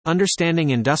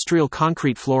Understanding industrial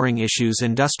concrete flooring issues.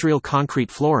 Industrial concrete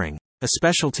flooring, a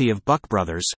specialty of Buck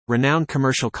Brothers, renowned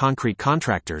commercial concrete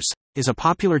contractors, is a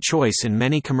popular choice in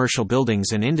many commercial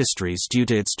buildings and industries due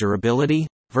to its durability,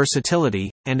 versatility,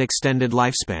 and extended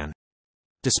lifespan.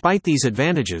 Despite these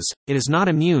advantages, it is not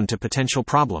immune to potential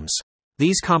problems.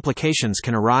 These complications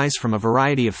can arise from a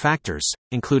variety of factors,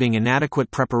 including inadequate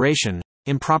preparation,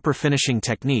 improper finishing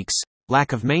techniques,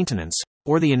 lack of maintenance,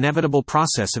 or the inevitable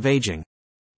process of aging.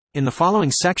 In the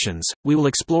following sections, we will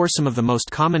explore some of the most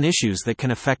common issues that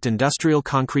can affect industrial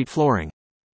concrete flooring.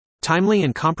 Timely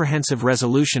and comprehensive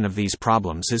resolution of these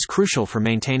problems is crucial for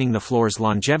maintaining the floor's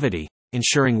longevity,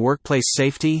 ensuring workplace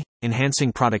safety,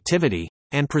 enhancing productivity,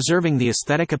 and preserving the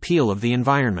aesthetic appeal of the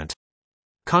environment.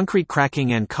 Concrete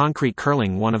cracking and concrete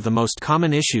curling. One of the most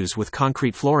common issues with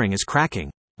concrete flooring is cracking,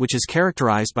 which is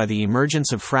characterized by the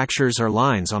emergence of fractures or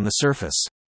lines on the surface.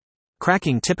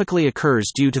 Cracking typically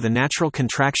occurs due to the natural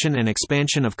contraction and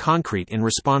expansion of concrete in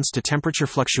response to temperature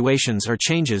fluctuations or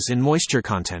changes in moisture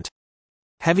content.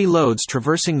 Heavy loads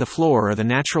traversing the floor or the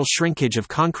natural shrinkage of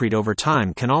concrete over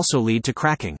time can also lead to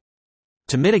cracking.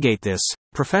 To mitigate this,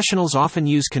 professionals often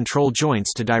use control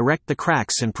joints to direct the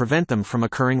cracks and prevent them from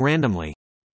occurring randomly.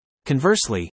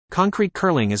 Conversely, concrete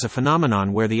curling is a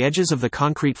phenomenon where the edges of the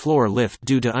concrete floor lift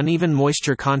due to uneven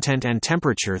moisture content and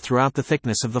temperature throughout the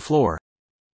thickness of the floor.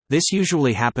 This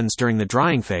usually happens during the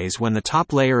drying phase when the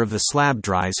top layer of the slab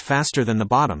dries faster than the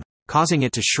bottom, causing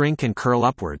it to shrink and curl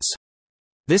upwards.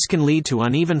 This can lead to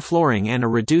uneven flooring and a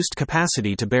reduced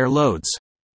capacity to bear loads.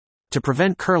 To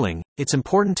prevent curling, it's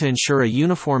important to ensure a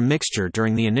uniform mixture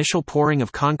during the initial pouring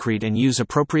of concrete and use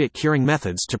appropriate curing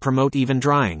methods to promote even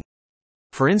drying.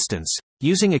 For instance,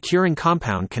 using a curing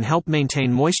compound can help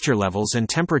maintain moisture levels and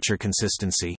temperature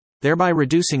consistency, thereby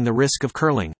reducing the risk of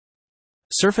curling.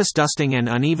 Surface dusting and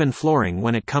uneven flooring.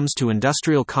 When it comes to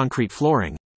industrial concrete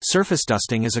flooring, surface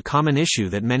dusting is a common issue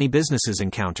that many businesses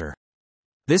encounter.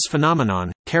 This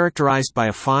phenomenon, characterized by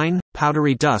a fine,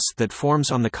 powdery dust that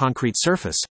forms on the concrete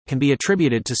surface, can be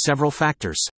attributed to several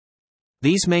factors.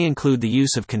 These may include the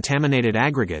use of contaminated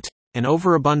aggregate, an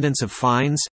overabundance of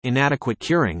fines, inadequate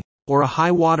curing, or a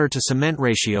high water-to-cement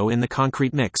ratio in the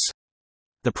concrete mix.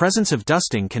 The presence of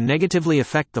dusting can negatively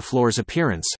affect the floor's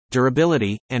appearance,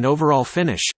 durability, and overall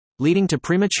finish, leading to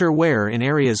premature wear in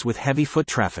areas with heavy foot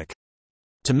traffic.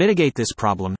 To mitigate this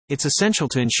problem, it's essential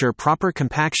to ensure proper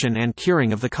compaction and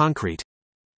curing of the concrete.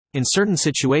 In certain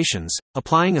situations,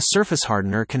 applying a surface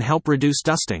hardener can help reduce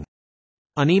dusting.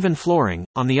 Uneven flooring,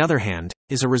 on the other hand,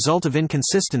 is a result of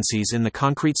inconsistencies in the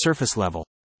concrete surface level.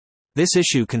 This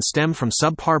issue can stem from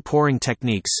subpar pouring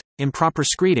techniques, improper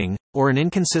screeding, or an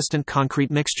inconsistent concrete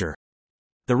mixture.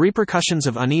 The repercussions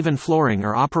of uneven flooring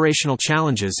are operational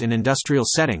challenges in industrial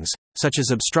settings, such as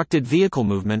obstructed vehicle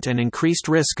movement and increased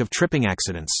risk of tripping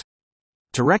accidents.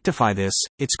 To rectify this,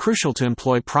 it's crucial to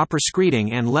employ proper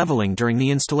screeding and leveling during the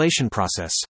installation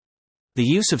process. The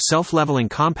use of self-leveling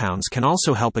compounds can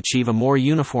also help achieve a more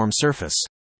uniform surface.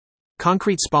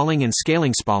 Concrete spalling and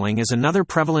scaling. Spalling is another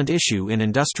prevalent issue in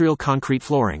industrial concrete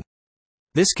flooring.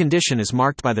 This condition is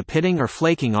marked by the pitting or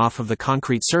flaking off of the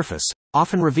concrete surface,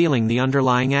 often revealing the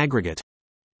underlying aggregate.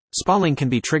 Spalling can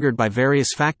be triggered by various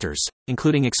factors,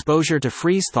 including exposure to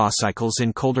freeze-thaw cycles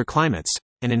in colder climates,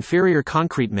 an inferior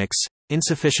concrete mix,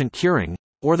 insufficient curing,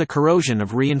 or the corrosion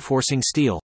of reinforcing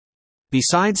steel.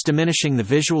 Besides diminishing the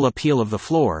visual appeal of the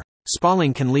floor,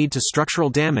 spalling can lead to structural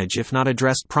damage if not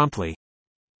addressed promptly.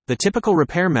 The typical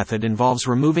repair method involves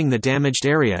removing the damaged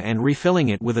area and refilling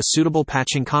it with a suitable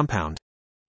patching compound.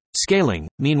 Scaling,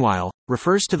 meanwhile,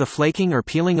 refers to the flaking or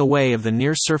peeling away of the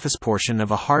near-surface portion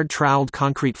of a hard troweled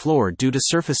concrete floor due to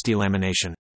surface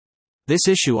delamination. This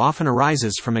issue often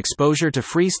arises from exposure to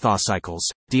freeze-thaw cycles,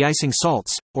 de-icing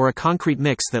salts, or a concrete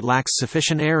mix that lacks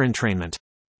sufficient air entrainment.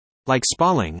 Like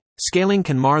spalling, scaling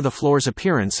can mar the floor's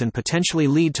appearance and potentially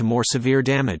lead to more severe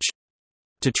damage.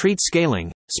 To treat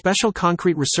scaling, special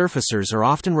concrete resurfacers are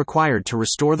often required to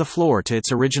restore the floor to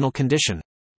its original condition.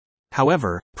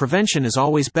 However, prevention is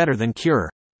always better than cure.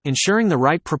 Ensuring the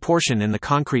right proportion in the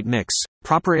concrete mix,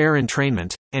 proper air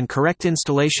entrainment, and correct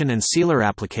installation and sealer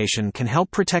application can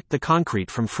help protect the concrete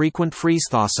from frequent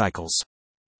freeze-thaw cycles.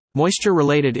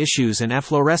 Moisture-related issues and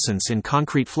efflorescence in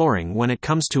concrete flooring. When it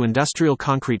comes to industrial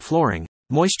concrete flooring,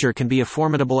 moisture can be a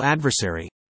formidable adversary.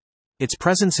 Its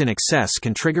presence in excess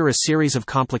can trigger a series of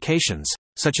complications,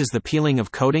 such as the peeling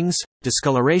of coatings,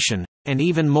 discoloration, and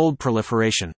even mold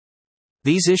proliferation.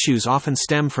 These issues often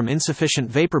stem from insufficient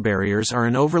vapor barriers or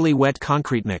an overly wet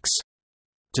concrete mix.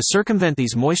 To circumvent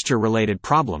these moisture-related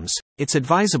problems, it's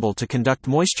advisable to conduct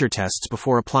moisture tests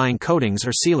before applying coatings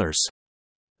or sealers.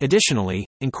 Additionally,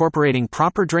 incorporating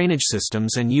proper drainage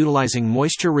systems and utilizing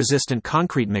moisture-resistant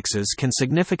concrete mixes can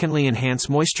significantly enhance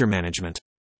moisture management.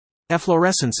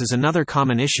 Efflorescence is another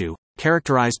common issue,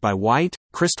 characterized by white,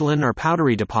 crystalline or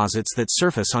powdery deposits that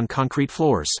surface on concrete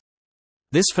floors.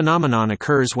 This phenomenon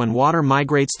occurs when water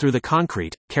migrates through the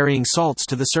concrete, carrying salts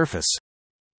to the surface.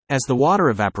 As the water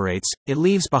evaporates, it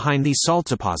leaves behind these salt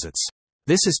deposits.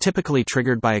 This is typically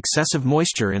triggered by excessive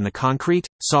moisture in the concrete,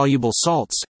 soluble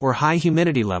salts, or high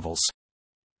humidity levels.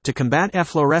 To combat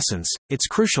efflorescence, it's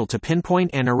crucial to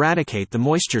pinpoint and eradicate the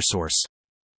moisture source.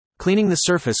 Cleaning the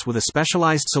surface with a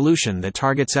specialized solution that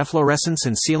targets efflorescence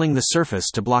and sealing the surface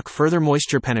to block further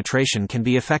moisture penetration can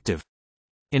be effective.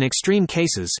 In extreme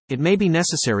cases, it may be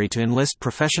necessary to enlist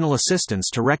professional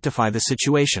assistance to rectify the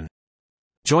situation.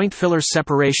 Joint filler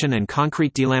separation and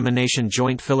concrete delamination.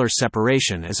 Joint filler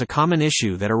separation is a common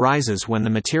issue that arises when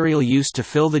the material used to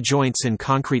fill the joints in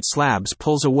concrete slabs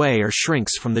pulls away or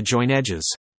shrinks from the joint edges.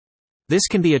 This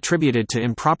can be attributed to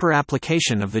improper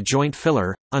application of the joint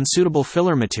filler, unsuitable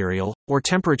filler material, or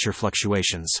temperature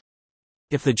fluctuations.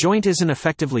 If the joint isn't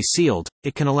effectively sealed,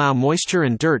 it can allow moisture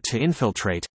and dirt to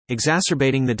infiltrate,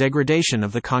 exacerbating the degradation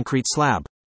of the concrete slab.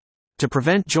 To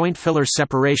prevent joint filler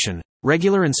separation,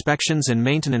 regular inspections and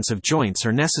maintenance of joints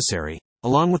are necessary,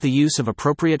 along with the use of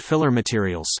appropriate filler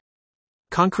materials.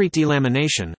 Concrete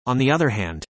delamination, on the other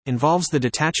hand, involves the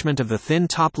detachment of the thin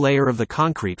top layer of the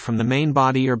concrete from the main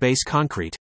body or base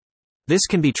concrete. This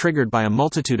can be triggered by a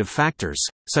multitude of factors,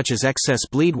 such as excess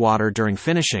bleed water during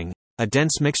finishing, a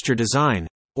dense mixture design,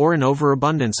 or an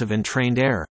overabundance of entrained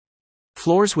air.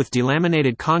 Floors with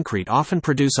delaminated concrete often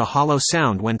produce a hollow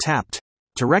sound when tapped.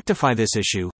 To rectify this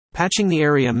issue, patching the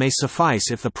area may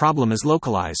suffice if the problem is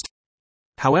localized.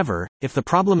 However, if the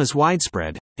problem is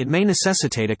widespread, it may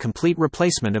necessitate a complete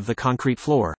replacement of the concrete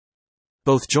floor.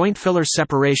 Both joint filler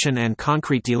separation and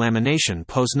concrete delamination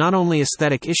pose not only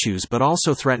aesthetic issues but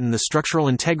also threaten the structural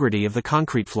integrity of the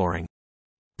concrete flooring.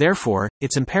 Therefore,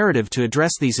 it's imperative to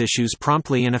address these issues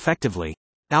promptly and effectively.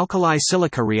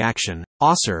 Alkali-silica reaction,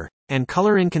 ASR, and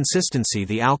color inconsistency.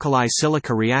 The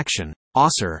alkali-silica reaction,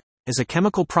 ASR, is a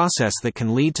chemical process that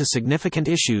can lead to significant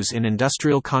issues in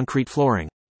industrial concrete flooring.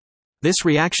 This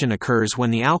reaction occurs when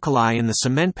the alkali in the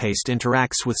cement paste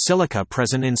interacts with silica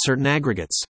present in certain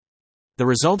aggregates. The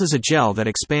result is a gel that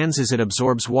expands as it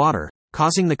absorbs water,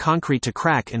 causing the concrete to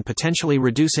crack and potentially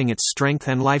reducing its strength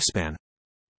and lifespan.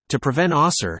 To prevent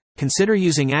ASR, consider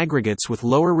using aggregates with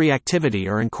lower reactivity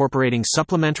or incorporating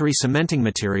supplementary cementing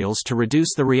materials to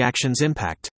reduce the reaction's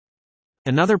impact.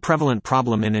 Another prevalent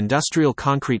problem in industrial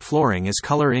concrete flooring is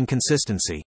color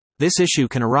inconsistency. This issue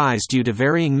can arise due to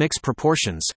varying mix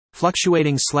proportions,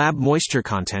 fluctuating slab moisture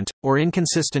content, or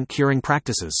inconsistent curing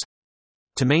practices.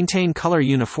 To maintain color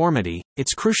uniformity,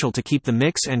 it's crucial to keep the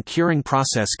mix and curing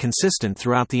process consistent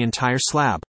throughout the entire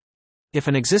slab. If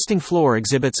an existing floor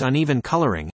exhibits uneven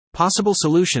coloring, possible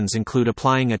solutions include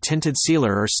applying a tinted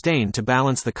sealer or stain to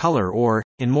balance the color or,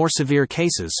 in more severe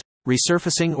cases,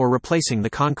 resurfacing or replacing the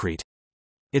concrete.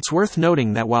 It's worth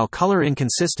noting that while color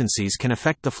inconsistencies can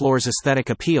affect the floor's aesthetic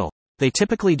appeal, they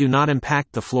typically do not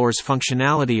impact the floor's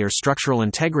functionality or structural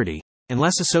integrity,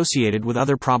 unless associated with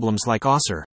other problems like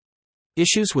ASR.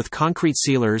 Issues with concrete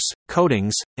sealers,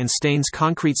 coatings, and stains.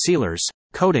 Concrete sealers,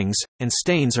 coatings, and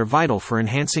stains are vital for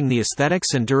enhancing the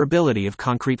aesthetics and durability of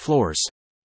concrete floors.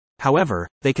 However,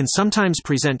 they can sometimes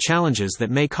present challenges that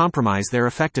may compromise their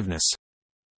effectiveness.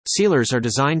 Sealers are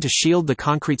designed to shield the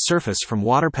concrete surface from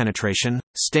water penetration,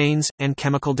 stains, and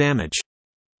chemical damage.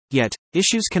 Yet,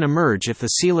 issues can emerge if the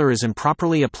sealer is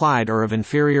improperly applied or of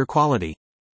inferior quality.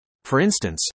 For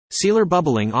instance, sealer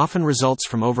bubbling often results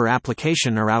from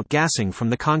over-application or outgassing from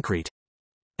the concrete.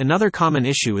 Another common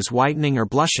issue is whitening or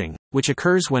blushing, which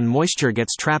occurs when moisture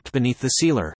gets trapped beneath the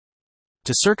sealer.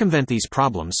 To circumvent these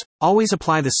problems, always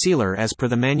apply the sealer as per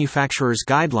the manufacturer's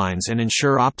guidelines and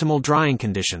ensure optimal drying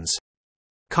conditions.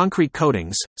 Concrete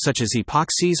coatings, such as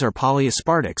epoxies or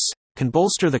polyaspartics, can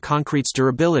bolster the concrete's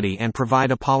durability and provide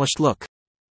a polished look.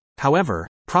 However,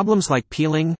 problems like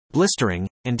peeling, blistering,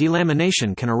 and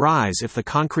delamination can arise if the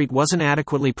concrete wasn't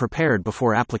adequately prepared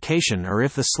before application or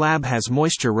if the slab has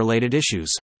moisture-related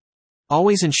issues.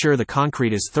 Always ensure the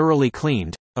concrete is thoroughly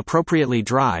cleaned, appropriately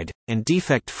dried, and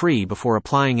defect-free before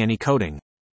applying any coating.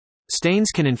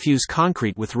 Stains can infuse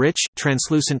concrete with rich,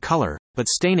 translucent color, but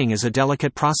staining is a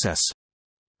delicate process.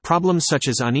 Problems such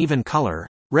as uneven color,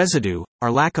 residue,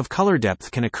 or lack of color depth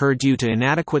can occur due to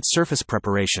inadequate surface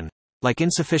preparation, like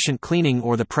insufficient cleaning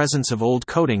or the presence of old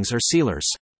coatings or sealers.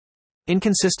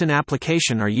 Inconsistent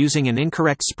application or using an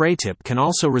incorrect spray tip can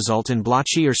also result in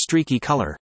blotchy or streaky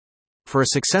color. For a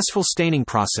successful staining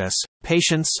process,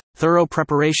 patience, thorough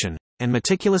preparation, and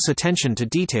meticulous attention to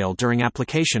detail during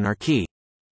application are key.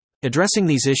 Addressing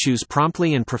these issues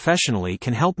promptly and professionally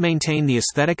can help maintain the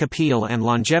aesthetic appeal and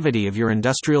longevity of your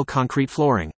industrial concrete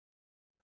flooring.